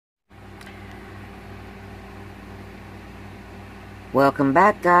Welcome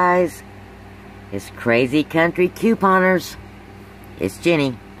back, guys. It's Crazy Country Couponers. It's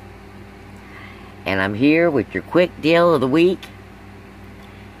Jenny. And I'm here with your quick deal of the week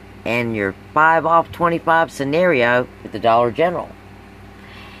and your 5 off 25 scenario with the Dollar General.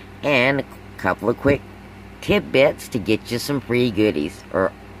 And a couple of quick tidbits to get you some free goodies,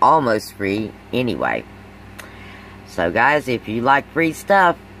 or almost free anyway. So guys, if you like free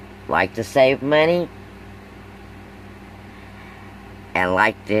stuff, like to save money, and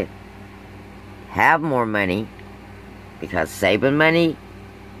like to have more money, because saving money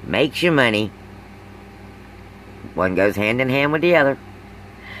makes you money. One goes hand in hand with the other.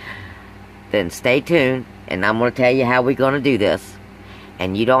 Then stay tuned, and I'm going to tell you how we're going to do this.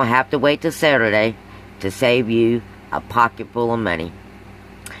 And you don't have to wait till Saturday to save you a pocket full of money.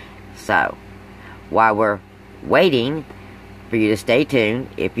 So, while we're waiting for you to stay tuned,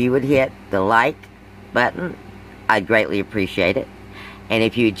 if you would hit the like button, I'd greatly appreciate it. And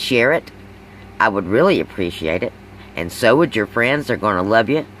if you'd share it, I would really appreciate it. And so would your friends. They're going to love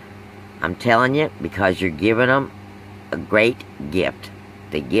you. I'm telling you, because you're giving them a great gift.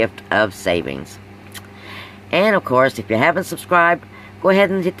 The gift of savings. And of course, if you haven't subscribed, go ahead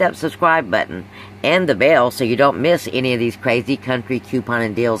and hit that subscribe button. And the bell so you don't miss any of these crazy country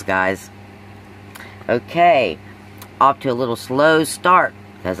couponing deals, guys. Okay. Off to a little slow start,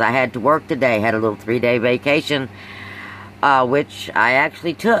 because I had to work today. Had a little 3-day vacation, which I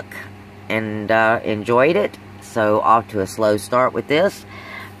actually took and enjoyed it. So off to a slow start with this,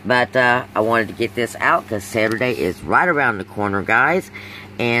 but I wanted to get this out because Saturday is right around the corner, guys,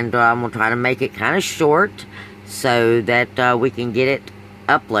 and I'm gonna try to make it kind of short so that we can get it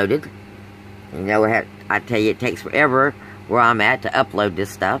uploaded. You know, I tell you, it takes forever where I'm at to upload this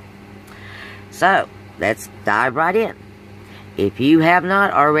stuff. So let's dive right in. If you have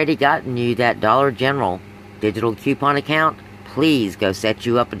not already gotten you that Dollar General digital coupon account, please go set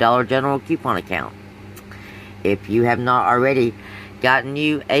you up a Dollar General coupon account. If you have not already gotten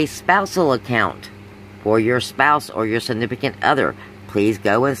you a spousal account for your spouse or your significant other, please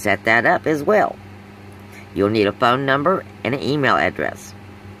go and set that up as well. You'll need a phone number and an email address.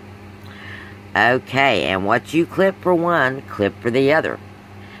 Okay, and what you clip for one, clip for the other.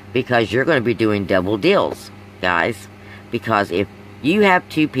 Because you're going to be doing double deals, guys. Because if you have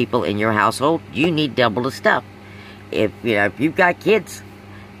 2 people in your household, you need double the stuff. If you've got kids,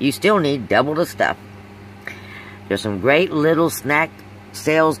 you still need double the stuff. There's some great little snack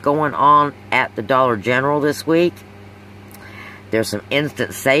sales going on at the Dollar General this week. There's some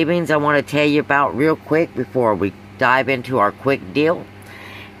instant savings I want to tell you about real quick before we dive into our quick deal.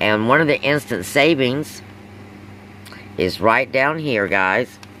 And one of the instant savings is right down here,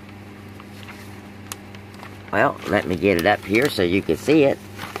 guys. Well, let me get it up here so you can see it.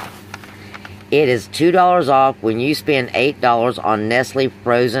 It is $2 off when you spend $8 on Nestle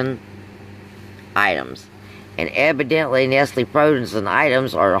frozen items. And evidently, Nestle frozen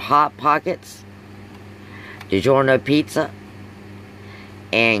items are Hot Pockets, DiGiorno pizza,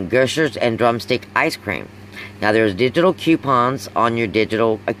 and Gushers and Drumstick ice cream. Now, there's digital coupons on your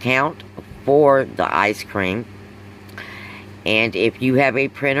digital account for the ice cream. And if you have a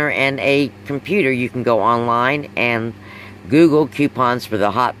printer and a computer, you can go online and Google coupons for the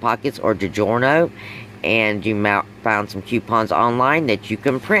Hot Pockets or DiGiorno, and you found some coupons online that you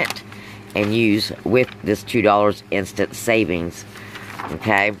can print and use with this $2 instant savings.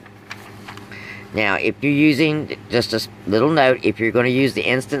 Okay? Now, if you're using, just a little note, if you're going to use the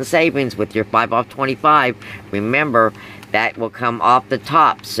instant savings with your 5 off 25, remember that will come off the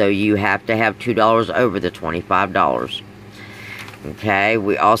top, so you have to have $2 over the $25. Okay,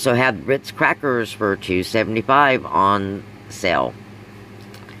 we also have Ritz crackers for $2.75 on sale.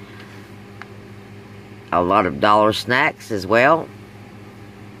 A lot of dollar snacks as well.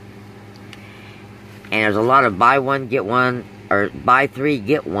 And there's a lot of buy 1 get 1, or buy 3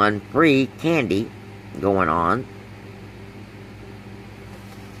 get 1 free candy going on.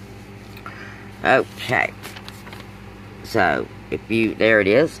 Okay. So, there it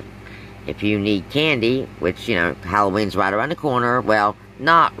is. If you need candy, which, Halloween's right around the corner. Well,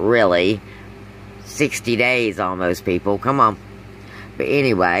 not really. 60 days almost, people. Come on. But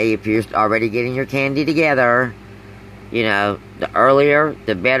anyway, if you're already getting your candy together, the earlier,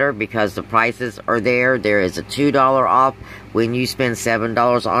 the better, because the prices are there. There is a $2 off when you spend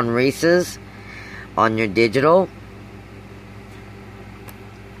 $7 on Reese's on your digital.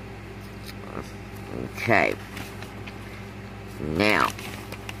 Okay. Now,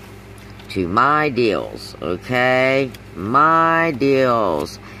 to my deals, okay? My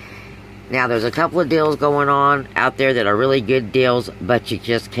deals. Now, there's a couple of deals going on out there that are really good deals, but you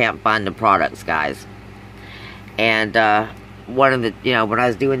just can't find the products, guys. And one of the, when I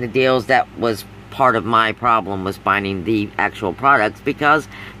was doing the deals, that was part of my problem, was finding the actual products, because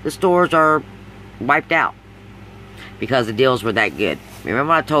the stores are wiped out because the deals were that good.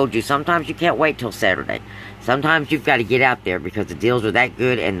 Remember I told you, sometimes you can't wait till Saturday. Sometimes you've got to get out there because the deals are that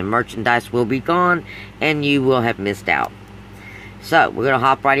good and the merchandise will be gone and you will have missed out. So, we're going to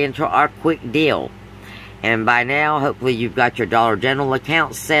hop right into our quick deal. And by now, hopefully you've got your Dollar General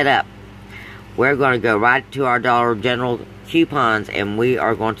account set up. We're going to go right to our Dollar General coupons and we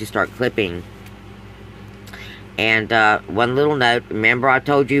are going to start clipping. And one little note, remember I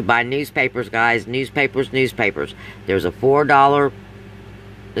told you, buy newspapers, guys. Newspapers. There's a $3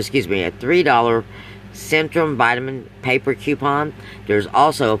 Centrum vitamin paper coupon. There's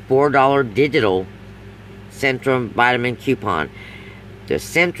also a $4 digital Centrum vitamin coupon. The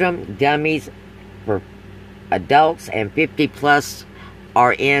Centrum gummies for adults and 50 plus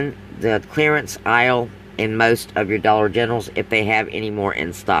are in the clearance aisle in most of your Dollar Generals, if they have any more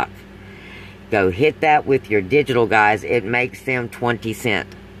in stock. Go hit that with your digital, guys. It makes them 20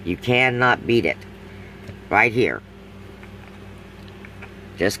 cents. You cannot beat it. Right here.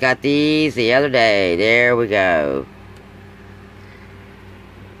 Just got these the other day. There we go.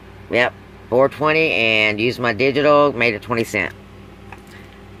 Yep. $4.20, and use my digital, made it 20 cents.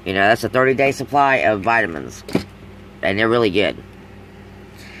 That's a 30-day supply of vitamins. And they're really good.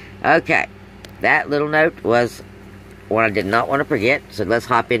 Okay. That little note was what I did not want to forget, so let's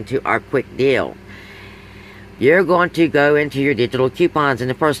hop into our quick deal. You're going to go into your digital coupons, and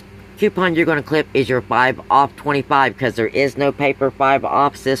the first coupon you're going to clip is your 5 off 25, because there is no paper 5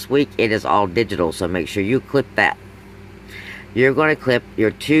 offs this week. It is all digital, so make sure you clip that. You're going to clip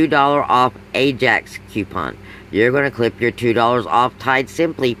your $2 off Ajax coupon. You're going to clip your $2 off Tide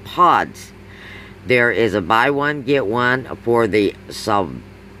Simply Pods. There is a buy one, get one for the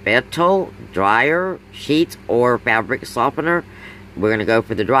Solvetto dryer sheets or fabric softener. We're going to go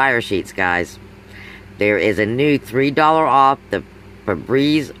for the dryer sheets, guys. There is a new $3 off the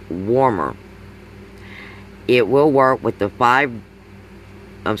Febreze warmer. It will work with the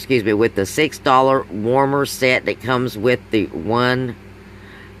 $6 warmer set that comes with the one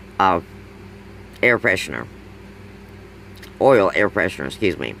air freshener. Oil air freshener,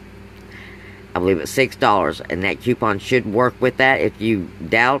 excuse me. I believe it's $6, and that coupon should work with that. If you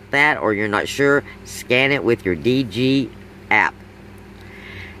doubt that or you're not sure, scan it with your DG app.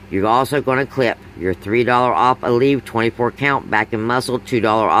 You're also going to clip your $3 off Aleve 24 count back and muscle, $2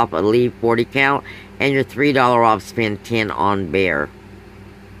 off Aleve 40 count, and your $3 off spend 10 on Bear.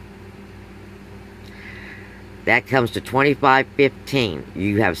 That comes to $25.15.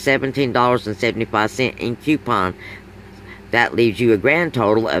 You have $17.75 in coupon. That leaves you a grand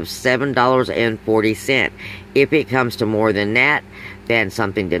total of $7.40. If it comes to more than that, then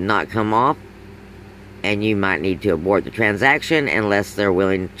something did not come off, and you might need to abort the transaction unless they're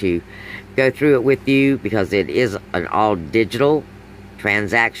willing to go through it with you, because it is an all-digital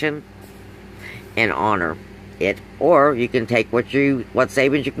transaction, and honor it. Or you can take what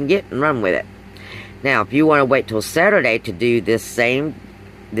savings you can get and run with it. Now, if you want to wait till Saturday to do this deal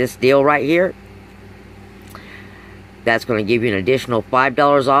right here, that's going to give you an additional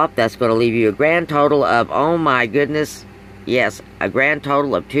 $5 off. That's going to leave you a grand total of, oh my goodness, yes, a grand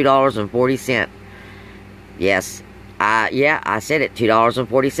total of $2.40. Yes, I said it,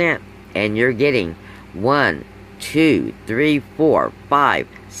 $2.40. And you're getting 1, 2, 3, 4, 5,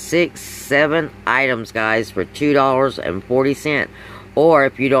 6, 7 items, guys, for $2.40. Or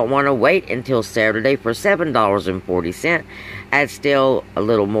if you don't want to wait until Saturday for $7.40, that's still a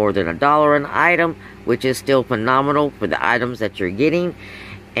little more than $1 an item, which is still phenomenal for the items that you're getting.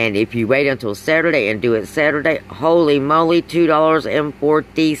 And if you wait until Saturday and do it Saturday, holy moly,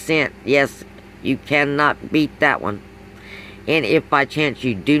 $2.40. Yes, you cannot beat that one. And if by chance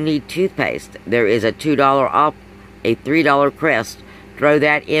you do need toothpaste, there is a $2 off, a $3 Crest. Throw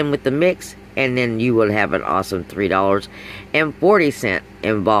that in with the mix, and then you will have an awesome $3.40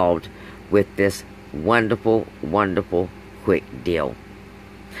 involved with this wonderful, wonderful quick deal.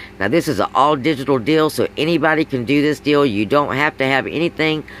 Now, this is an all-digital deal, so anybody can do this deal. You don't have to have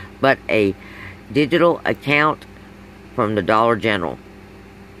anything but a digital account from the Dollar General.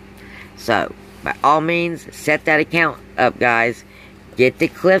 So, by all means, set that account up, guys. Get the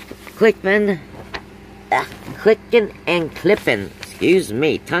clicking and clipping. Excuse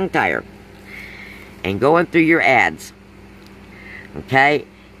me, tongue tire. And going through your ads. Okay?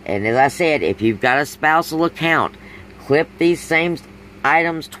 And as I said, if you've got a spousal account, clip these same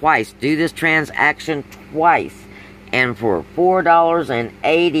items twice. Do this transaction twice. And for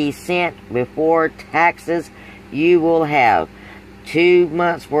 $4.80 before taxes, you will have 2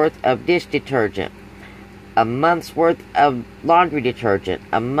 months worth of dish detergent, a month's worth of laundry detergent,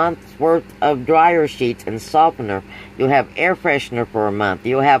 a month's worth of dryer sheets and softener. You'll have air freshener for a month.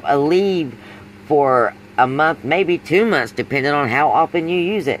 You'll have Aleve for a month, maybe 2 months, depending on how often you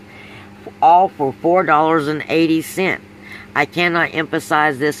use it. All for $4.80. I cannot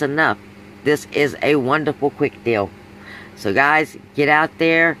emphasize this enough. This is a wonderful quick deal. So guys, get out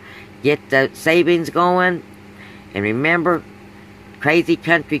there, get the savings going, and remember, Crazy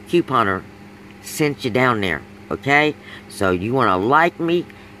Country Couponer sent you down there, okay? So you want to like me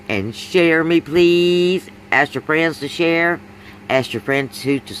and share me, please. Ask your friends to share. Ask your friends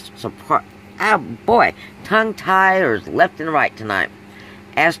to support. Oh boy, tongue-tied or left and right tonight.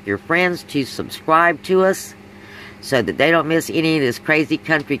 Ask your friends to subscribe to us so that they don't miss any of this crazy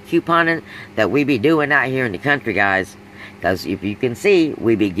country couponing that we be doing out here in the country, guys. Because if you can see,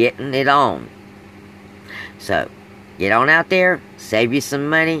 we be getting it on. So, get on out there, save you some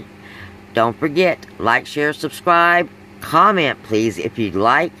money. Don't forget, like, share, subscribe. Comment, please, if you'd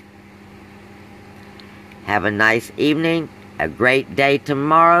like. Have a nice evening. A great day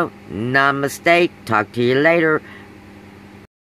tomorrow. Namaste. Talk to you later.